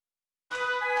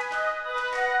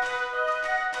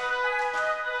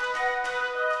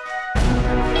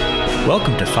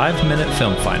Welcome to 5 Minute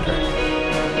Film Finder,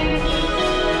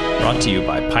 brought to you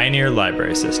by Pioneer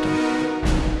Library System.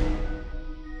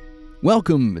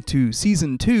 Welcome to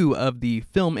Season 2 of the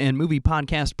Film and Movie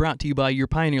Podcast brought to you by your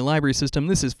Pioneer Library System.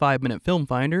 This is 5 Minute Film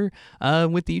Finder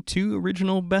with the two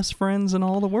original best friends in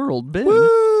all the world, Ben.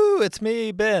 Woo! It's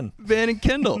me, Ben. Ben and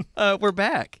Kendall. We're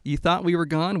back. You thought we were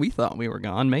gone? We thought we were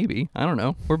gone, maybe. I don't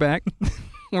know. We're back.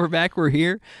 We're back. We're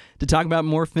here to talk about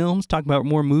more films, talk about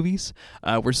more movies.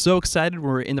 We're so excited.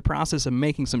 We're in the process of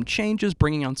making some changes,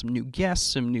 bringing on some new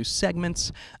guests, some new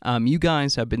segments. You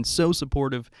guys have been so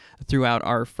supportive throughout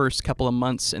our first couple of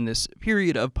months in this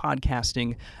period of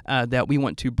podcasting that we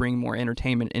want to bring more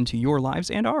entertainment into your lives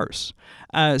and ours.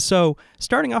 So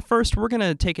starting off first, we're going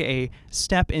to take a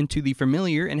step into the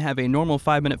familiar and have a normal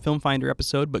 5-minute Film Finder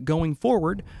episode. But going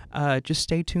forward, just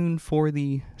stay tuned for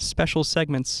the special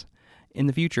segments in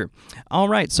the future. All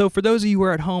right, so for those of you who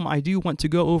are at home, I do want to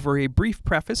go over a brief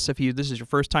preface. If this is your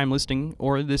first time listening,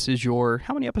 or this is your,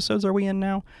 how many episodes are we in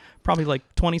now? Probably like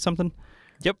 20-something?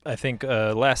 Yep, I think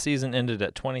last season ended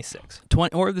at 26.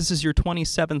 Or this is your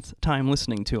 27th time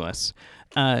listening to us.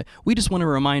 We just want a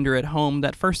reminder at home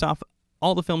that first off,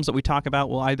 all the films that we talk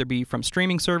about will either be from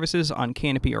streaming services on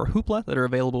Kanopy or Hoopla that are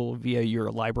available via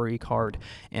your library card,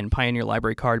 and Pioneer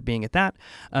Library Card being at that.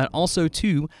 Also,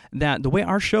 too, that the way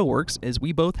our show works is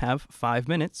we both have 5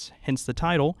 minutes, hence the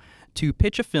title, to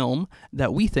pitch a film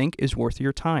that we think is worth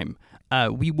your time.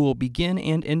 We will begin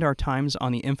and end our times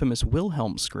on the infamous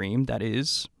Wilhelm scream, that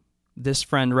is this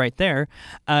friend right there,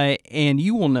 and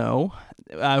you will know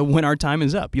when our time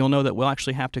is up. You'll know that we'll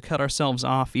actually have to cut ourselves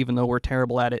off, even though we're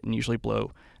terrible at it and usually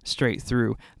blow straight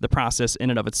through the process in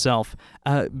and of itself.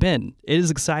 Ben, it is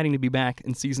exciting to be back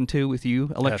in Season 2 with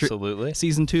you. Absolutely.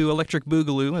 Season 2 Electric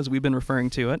Boogaloo, as we've been referring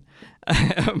to it,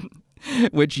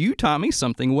 which you taught me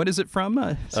something. What is it from?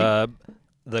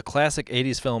 The classic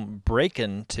 80s film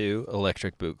Breakin' 2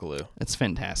 Electric Boogaloo. It's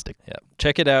fantastic. Yeah.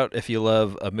 Check it out if you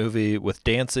love a movie with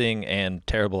dancing and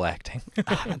terrible acting.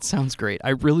 That sounds great.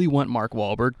 I really want Mark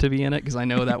Wahlberg to be in it because I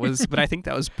know that was, but I think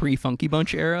that was pre-Funky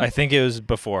Bunch era. I think it was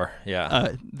before, yeah.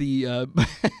 The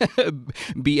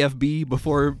BFB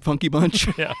before Funky Bunch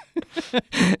Yeah.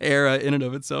 era in and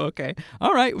of it. So, okay.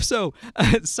 All right. So,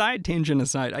 side tangent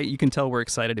aside, you can tell we're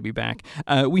excited to be back.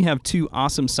 We have two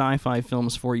awesome sci-fi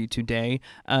films for you today.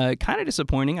 Kind of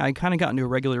disappointing. I kind of got into a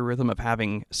regular rhythm of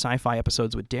having sci-fi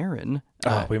episodes with Darren.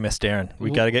 We missed Darren.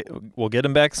 We'll get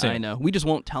him back soon. I know. We just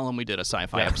won't tell him we did a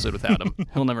sci-fi episode without him.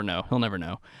 He'll never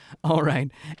know. All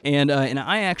right. And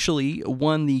I actually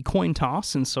won the coin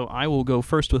toss, and so I will go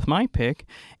first with my pick.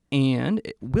 And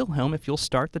Wilhelm, if you'll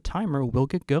start the timer, we'll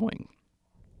get going.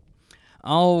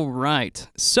 All right.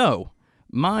 So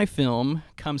my film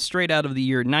comes straight out of the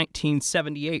year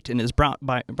 1978 and is brought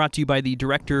to you by the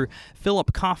director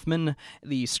Philip Kaufman,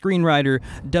 the screenwriter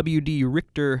W.D.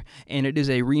 Richter, and it is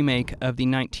a remake of the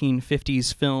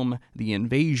 1950s film The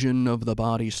Invasion of the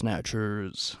Body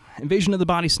Snatchers. Invasion of the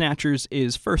Body Snatchers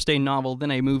is first a novel,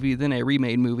 then a movie, then a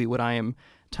remade movie, what I am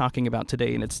talking about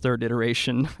today in its third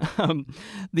iteration.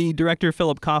 The director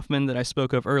Philip Kaufman that I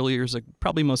spoke of earlier is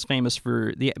probably most famous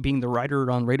for being the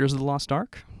writer on Raiders of the Lost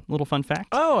Ark. Little fun fact.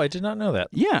 Oh, I did not know that.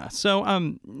 Yeah, so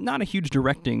not a huge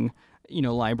directing,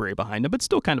 library behind it, but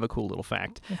still kind of a cool little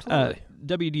fact.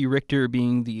 W.D. Richter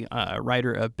being the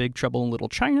writer of Big Trouble in Little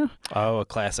China. Oh, a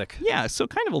classic. Yeah, so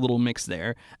kind of a little mix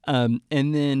there. And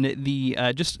then the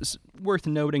just worth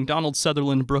noting, Donald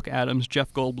Sutherland, Brooke Adams,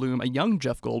 Jeff Goldblum, a young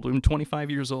Jeff Goldblum, 25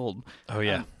 years old. Oh,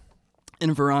 yeah.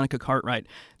 And Veronica Cartwright.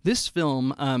 This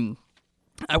film,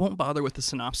 I won't bother with the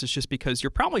synopsis just because you're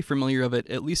probably familiar of it,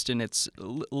 at least in its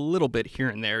little bit here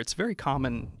and there. It's very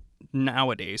common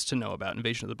nowadays to know about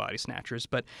Invasion of the Body Snatchers,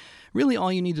 but really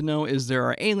all you need to know is there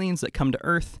are aliens that come to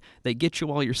Earth. They get you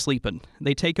while you're sleeping.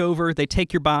 They take over. They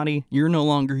take your body. You're no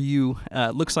longer you.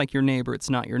 Looks like your neighbor. It's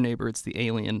not your neighbor. It's the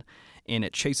alien. And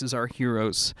it chases our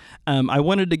heroes. I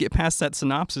wanted to get past that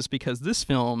synopsis because this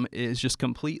film is just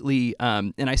completely,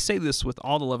 and I say this with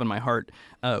all the love in my heart,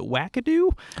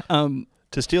 wackadoo.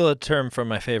 To steal a term from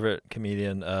my favorite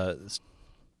comedian,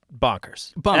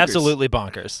 bonkers. Absolutely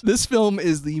bonkers. This film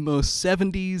is the most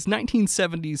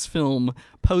 1970s film,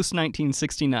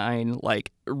 post-1969,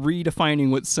 like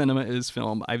redefining what cinema is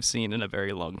film I've seen in a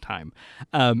very long time.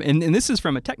 And this is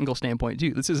from a technical standpoint,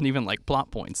 too. This isn't even like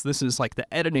plot points. This is like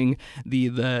the editing,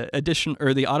 the addition,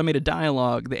 or the automated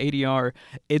dialogue, the ADR.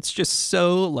 It's just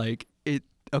so like,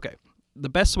 okay. the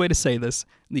best way to say this,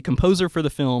 the composer for the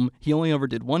film, he only ever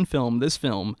did one film, this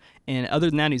film, and other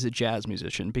than that, he's a jazz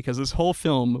musician, because this whole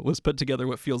film was put together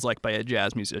what feels like by a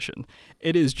jazz musician.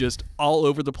 It is just all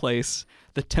over the place.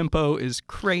 The tempo is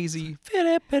crazy.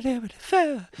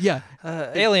 Yeah.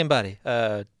 Alien body.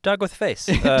 Dog with a face.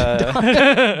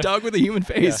 Dog with a human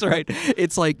face, right?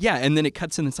 It's like, yeah, and then it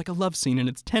cuts in, it's like a love scene, and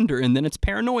it's tender, and then it's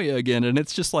paranoia again, and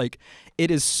it's just like,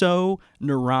 it is so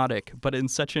neurotic, but in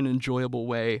such an enjoyable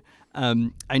way.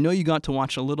 I know you got to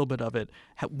watch a little bit of it.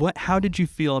 How did you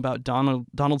feel about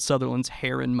Donald Sutherland's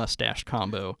hair and mustache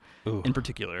combo in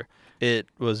particular? It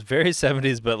was very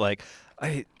 70s, but like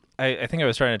I think I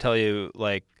was trying to tell you,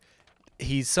 like,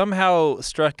 he somehow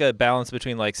struck a balance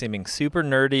between like seeming super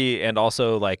nerdy and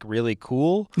also like really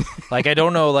cool. Like, I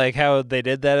don't know like how they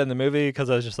did that in the movie, because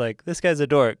I was just like, this guy's a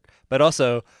dork, but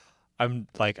also I'm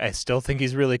like, I still think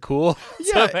he's really cool.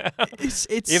 Yeah, it's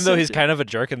even though he's kind of a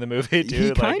jerk in the movie too. He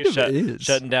like, kind of is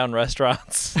shutting down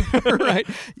restaurants. Right.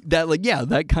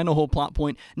 That kind of whole plot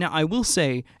point. Now, I will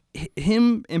say,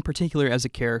 him in particular as a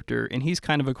character, and he's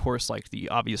kind of course, like the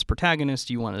obvious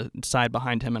protagonist. You want to side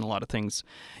behind him in a lot of things.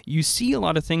 You see a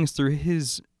lot of things through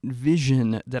his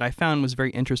vision that I found was very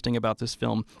interesting about this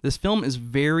film. This film is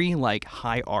very like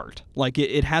high art. Like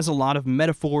it has a lot of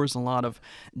metaphors, a lot of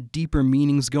deeper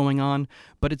meanings going on,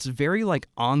 but it's very like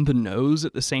on the nose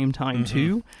at the same time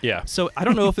too. Yeah. So I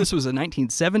don't know if this was a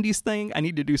 1970s thing. I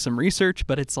need to do some research,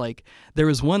 but it's like there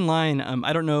was one line.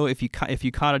 I don't know if you caught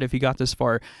it, if you got this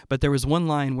far, but there was one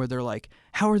line where they're like,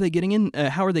 "How are they getting in?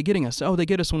 How are they getting us? Oh, they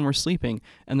get us when we're sleeping."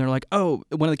 And they're like, "Oh,"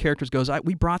 one of the characters goes,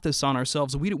 "We brought this on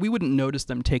ourselves. We wouldn't notice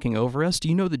them taking over us. Do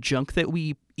you know the junk that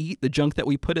we eat, the junk that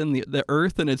we put in the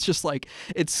earth?" And it's just like,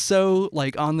 it's so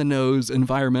like on the nose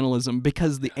environmentalism,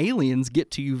 because the aliens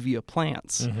get to you via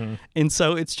plants. And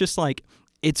so it's just like,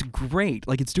 it's great.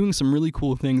 Like, it's doing some really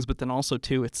cool things, but then also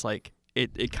too, it's like,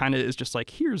 it kind of is just like,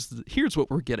 here's what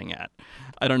we're getting at.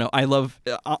 I don't know. I love,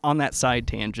 on that side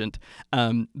tangent,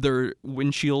 their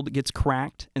windshield gets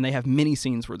cracked, and they have many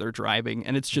scenes where they're driving,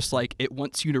 and it's just like, it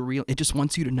just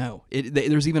wants you to know.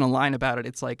 There's even a line about it.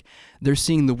 It's like they're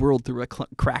seeing the world through a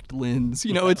cracked lens.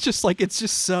 You know, it's just like, it's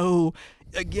just so,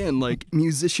 again, like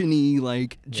musician-y,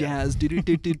 like jazz.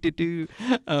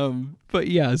 But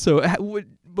yeah, so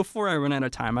before I run out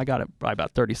of time, I got probably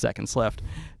about 30 seconds left.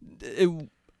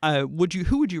 Who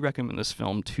would you recommend this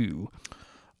film to?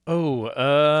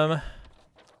 I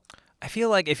feel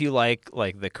like if you like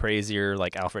the crazier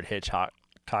like Alfred Hitchcock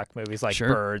movies, like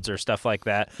Birds or stuff like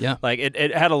that, like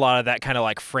it had a lot of that kind of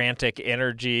like frantic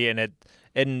energy,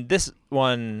 and this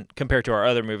one, compared to our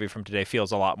other movie from today,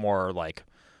 feels a lot more like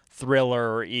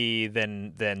thriller-y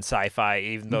than sci-fi,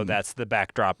 even though that's the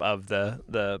backdrop of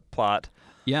the plot.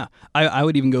 Yeah, I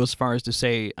would even go as far as to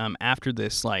say, after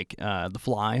this, like The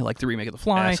Fly, like the remake of The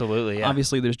Fly. Absolutely, yeah.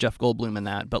 Obviously, there's Jeff Goldblum in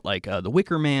that, but like The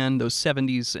Wicker Man, those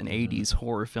 70s and 80s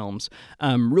horror films.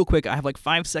 Real quick, I have like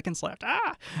 5 seconds left.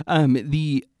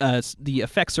 The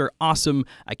effects are awesome.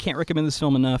 I can't recommend this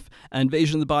film enough.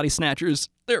 Invasion of the Body Snatchers.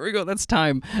 There we go. That's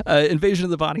time. Invasion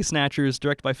of the Body Snatchers,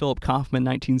 directed by Philip Kaufman,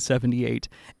 1978,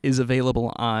 is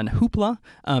available on Hoopla.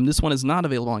 This one is not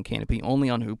available on Canopy, only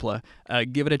on Hoopla.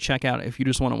 Give it a check out if you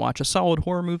just want to watch a solid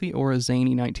horror movie or a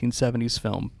zany 1970s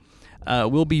film.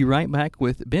 We'll be right back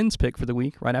with Ben's pick for the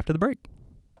week right after the break.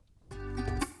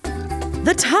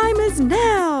 The time is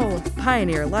now!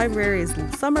 Pioneer Library's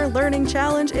Summer Learning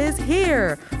Challenge is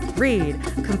here! Read,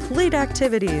 complete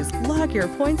activities, log your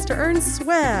points to earn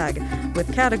swag.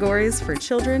 With categories for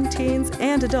children, teens,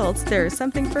 and adults, there is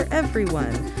something for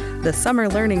everyone. The Summer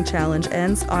Learning Challenge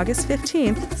ends August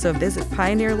 15th, so visit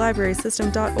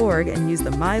pioneerlibrarysystem.org and use the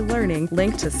My Learning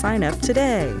link to sign up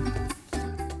today.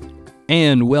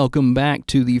 And welcome back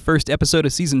to the first episode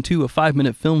of Season 2 of 5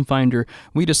 Minute Film Finder.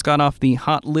 We just got off the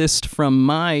hot list from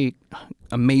my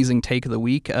amazing take of the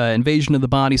week, Invasion of the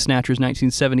Body Snatchers,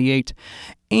 1978.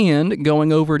 And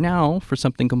going over now for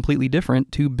something completely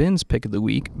different to Ben's pick of the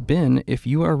week. Ben, if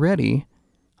you are ready,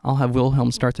 I'll have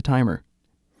Wilhelm start the timer.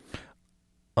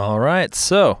 All right,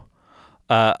 so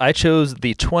I chose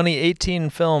the 2018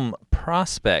 film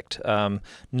Prospect.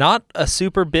 Not a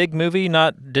super big movie,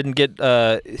 didn't get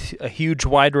a huge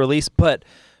wide release, but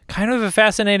kind of a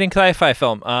fascinating sci-fi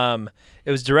film.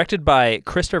 It was directed by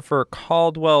Christopher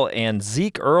Caldwell and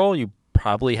Zeke Earl. You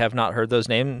probably have not heard those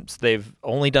names. They've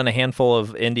only done a handful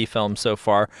of indie films so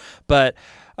far, but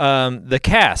the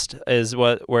cast is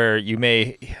where you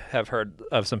may have heard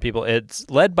of some people. It's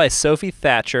led by Sophie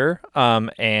Thatcher,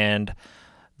 and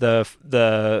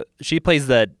she plays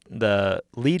the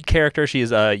lead character.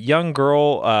 She's a young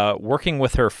girl working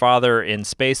with her father in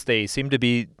space. They seem to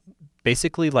be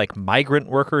basically like migrant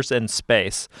workers in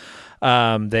space.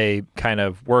 They kind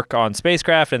of work on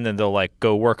spacecraft, and then they'll like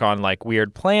go work on like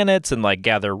weird planets and like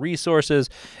gather resources.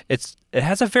 It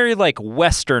has a very like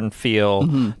Western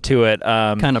feel to it.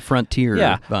 Kind of frontier.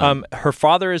 Yeah. vibe. Her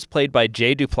father is played by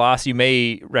Jay Duplass. You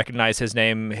may recognize his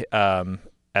name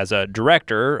as a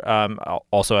director,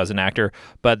 also as an actor,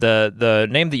 but the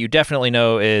name that you definitely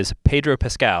know is Pedro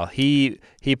Pascal. He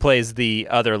plays the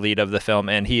other lead of the film,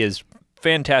 and he is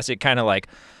fantastic. Kind of like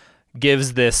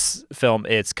gives this film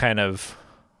its kind of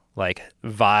like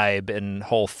vibe and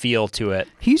whole feel to it.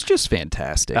 He's just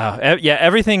fantastic. Yeah,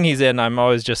 everything he's in, I'm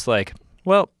always just like,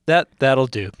 well, that'll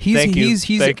do. Thank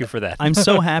you for that. I'm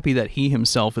so happy that he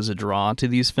himself is a draw to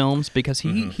these films because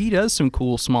he does some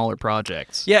cool smaller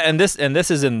projects. Yeah, and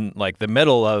this is in like the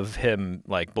middle of him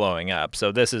like blowing up.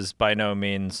 So this is by no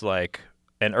means like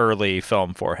an early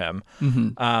film for him.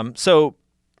 So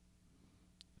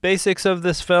basics of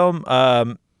this film,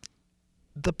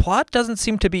 the plot doesn't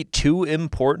seem to be too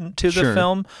important to the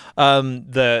film.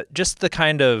 The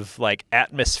kind of like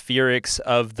atmospherics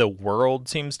of the world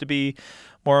seems to be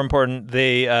more important.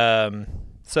 They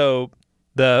so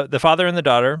the father and the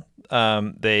daughter,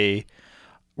 they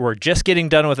were just getting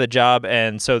done with a job,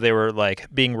 and so they were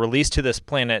like being released to this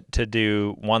planet to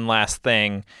do one last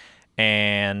thing,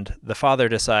 and the father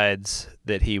decides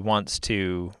that he wants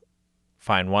to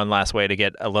find one last way to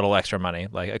get a little extra money,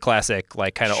 like a classic,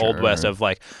 like kind of Old West of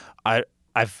like,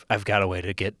 I've got a way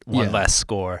to get one less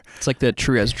score. It's like the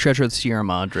Treasure of the Sierra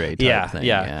Madre type thing.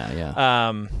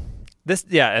 Yeah.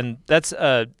 And that's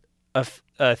a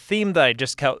theme that I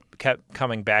just kept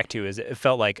coming back to. Is it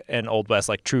felt like an Old West,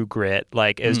 like True Grit,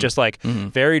 like it was just like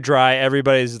very dry.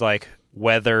 Everybody's like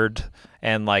weathered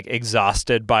and like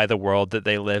exhausted by the world that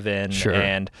they live in,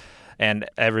 and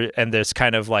there's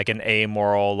kind of like an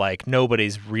amoral, like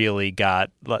nobody's really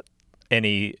got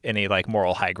any like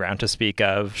moral high ground to speak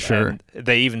of. And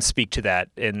they even speak to that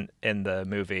in the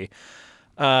movie.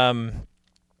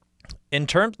 In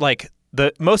terms, like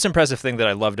the most impressive thing that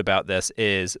I loved about this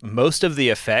is most of the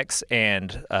effects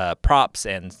and props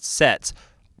and sets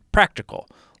practical.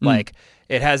 Like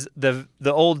it has the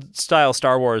old style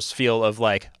Star Wars feel of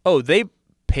like, oh, they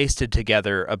pasted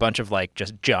together a bunch of like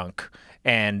just junk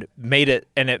and made it,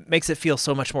 and it makes it feel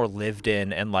so much more lived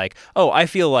in, and like, oh, I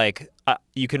feel like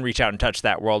you can reach out and touch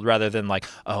that world, rather than like,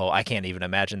 oh, I can't even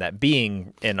imagine that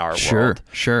being in our world.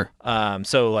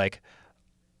 So like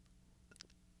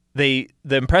the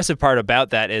impressive part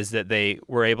about that is that they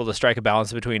were able to strike a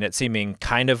balance between it seeming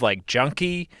kind of like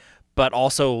junky but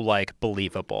also like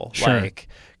believable. Like,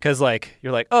 because like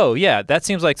you're like, oh yeah, that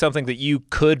seems like something that you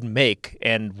could make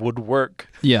and would work.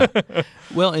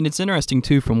 Well, and it's interesting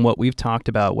too, from what we've talked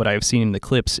about, what I've seen in the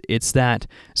clips, it's that,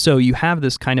 so you have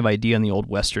this kind of idea in the old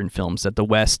Western films that the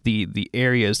West, the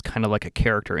area is kind of like a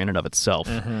character in and of itself.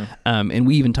 And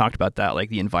we even talked about that, like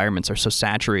the environments are so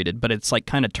saturated, but it's like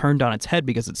kind of turned on its head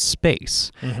because it's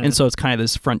space. And so it's kind of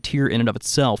this frontier in and of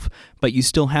itself, but you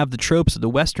still have the tropes of the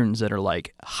Westerns that are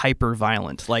like hyper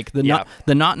violent, like the not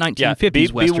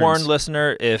 1950s Westerns. Be warned,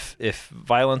 listener, if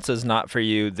violence is not for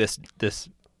you, this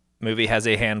movie has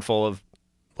a handful of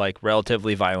like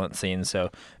relatively violent scenes, so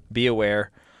be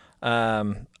aware.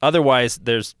 Otherwise,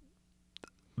 there's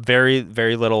very,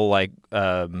 very little like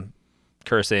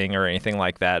cursing or anything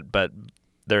like that, but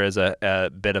there is a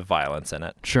bit of violence in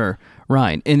it.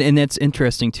 Right. And that's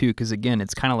interesting too, because again,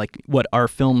 it's kind of like what our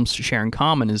films share in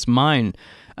common is mine.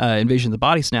 Invasion of the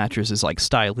Body Snatchers is like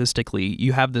stylistically,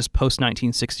 you have this post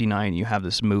 1969, you have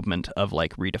this movement of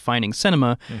like redefining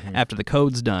cinema after the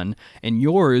code's done, and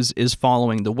yours is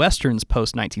following the Westerns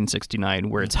post 1969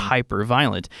 where it's hyper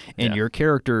violent, and your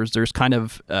characters, there's kind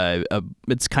of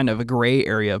it's kind of a gray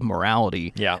area of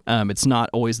morality. It's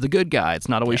not always the good guy, it's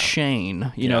not always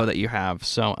Shane, you know, that you have.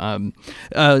 So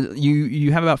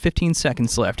you have about 15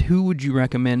 seconds left. Who would you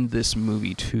recommend this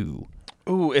movie to?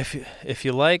 Ooh, if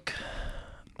you like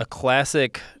a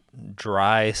classic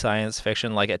dry science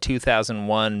fiction, like a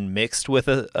 2001 mixed with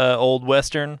a old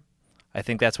Western, I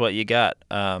think that's what you got.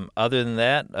 Other than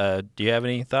that, do you have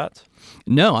any thoughts?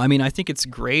 No, I mean, I think it's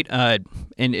great,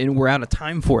 and we're out of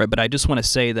time for it, but I just want to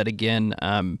say that again,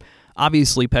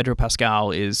 obviously Pedro Pascal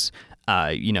is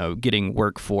getting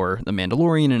work for The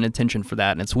Mandalorian and attention for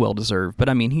that, and it's well-deserved. But,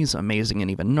 I mean, he's amazing in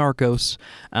even Narcos.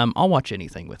 I'll watch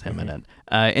anything with him in it.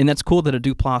 And that's cool that a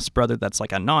Duplass brother that's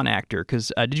like a non-actor,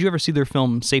 because did you ever see their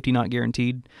film Safety Not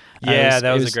Guaranteed? That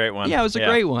was a great one. Yeah, it was a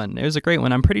great one. It was a great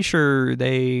one. I'm pretty sure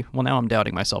now I'm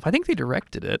doubting myself. I think they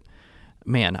directed it.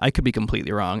 Man, I could be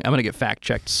completely wrong. I'm going to get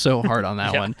fact-checked so hard on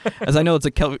that Yeah. one, as I know it's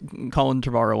a Colin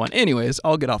Trevorrow one. Anyways,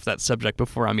 I'll get off that subject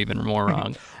before I'm even more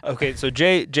wrong. Okay, so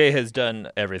Jay has done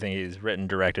everything. He's written,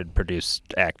 directed, produced,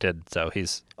 acted, so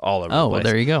he's all over the Oh, place.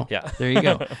 well, there you go. Yeah. There you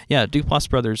go. Yeah, Duplass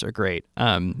brothers are great.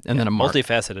 And then a Mark.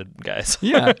 Multifaceted guys.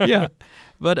 Yeah.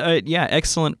 But, yeah,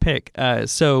 excellent pick.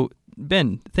 So,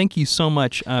 Ben, thank you so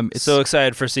much. It's So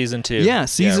excited for season 2. Yeah,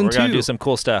 season we're gonna 2. do some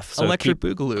cool stuff. So Electric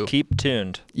Boogaloo. Keep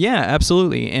tuned. Yeah,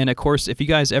 absolutely. And of course, if you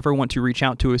guys ever want to reach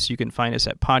out to us, you can find us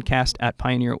at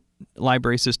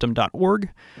podcast@pioneerlibrarysystem.org.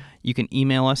 You can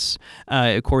email us.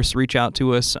 Of course, reach out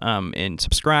to us and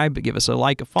subscribe. Give us a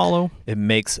like, a follow. It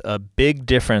makes a big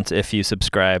difference if you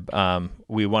subscribe.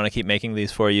 We want to keep making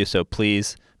these for you, so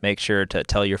please make sure to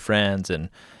tell your friends and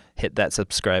hit that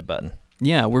subscribe button.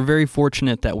 Yeah, we're very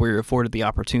fortunate that we're afforded the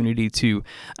opportunity to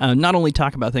not only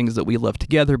talk about things that we love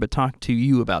together, but talk to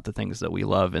you about the things that we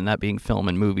love, and that being film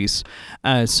and movies.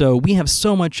 So we have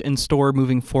so much in store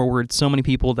moving forward, so many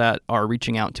people that are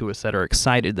reaching out to us that are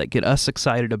excited, that get us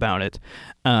excited about it,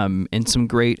 and some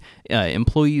great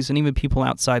employees and even people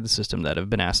outside the system that have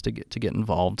been asked to get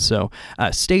involved. So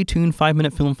stay tuned, 5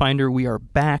 Minute Film Finder. We are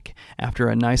back after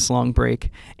a nice long break,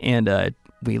 and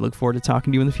we look forward to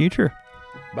talking to you in the future.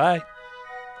 Bye.